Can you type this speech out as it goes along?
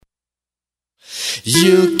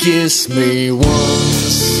You kiss me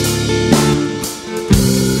once,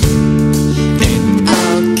 and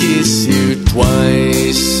I'll kiss you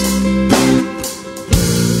twice,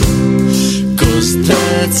 'cause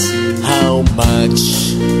that's how much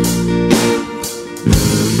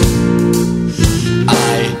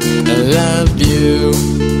I love you.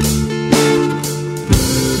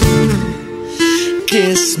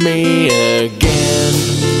 Kiss me again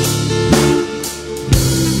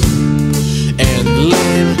and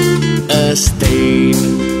leave a stain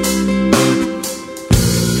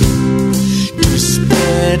to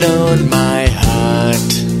spread on my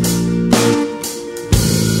heart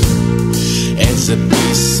as a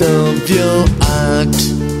piece of your art.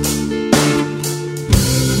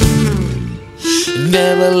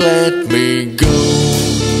 Never let me go,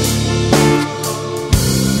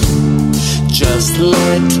 just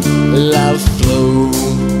let love flow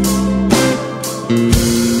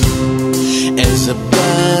as a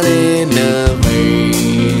blood in a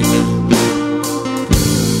vein.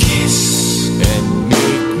 Kiss and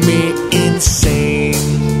make me insane.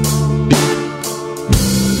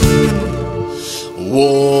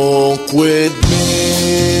 Walk with me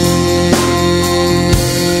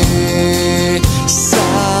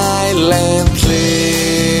silently.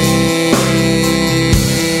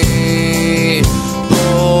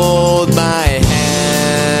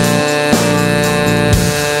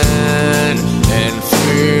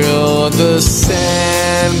 The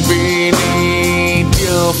sand beneath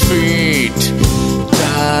your feet,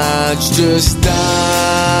 touch the stars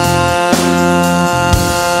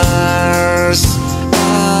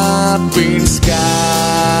up in sky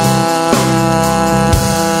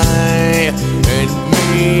and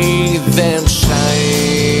make them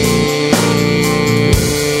shine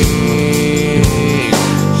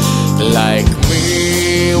like me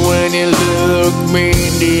when you look me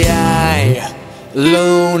in the eye.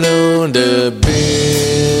 Alone on the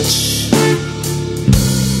beach,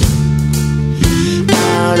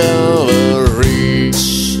 out of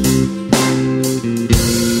reach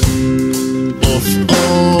of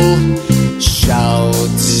all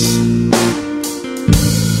shouts,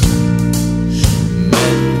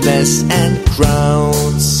 madness and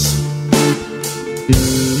crowds.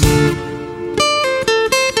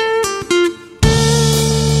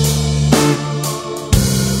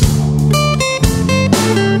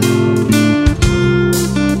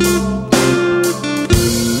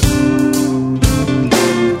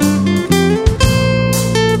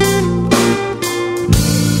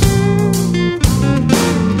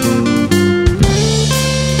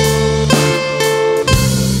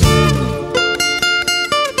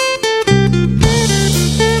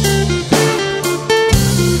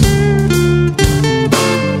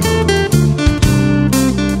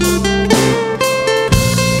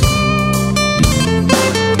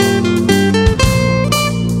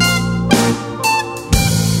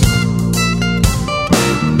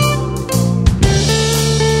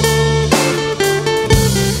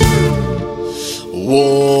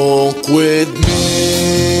 Walk with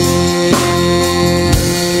me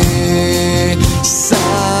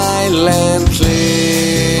silently.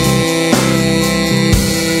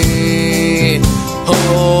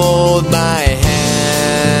 Hold my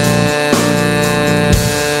hand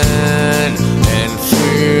and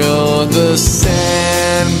feel the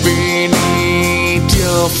sand beneath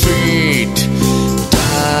your feet.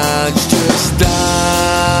 Touch the stars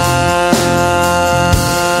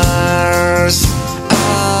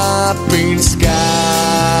up in sky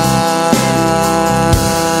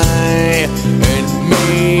and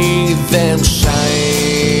make them shine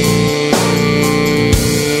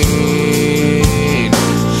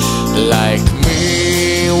like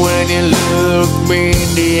me when you look me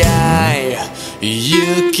in the eye.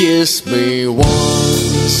 You kiss me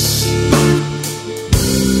once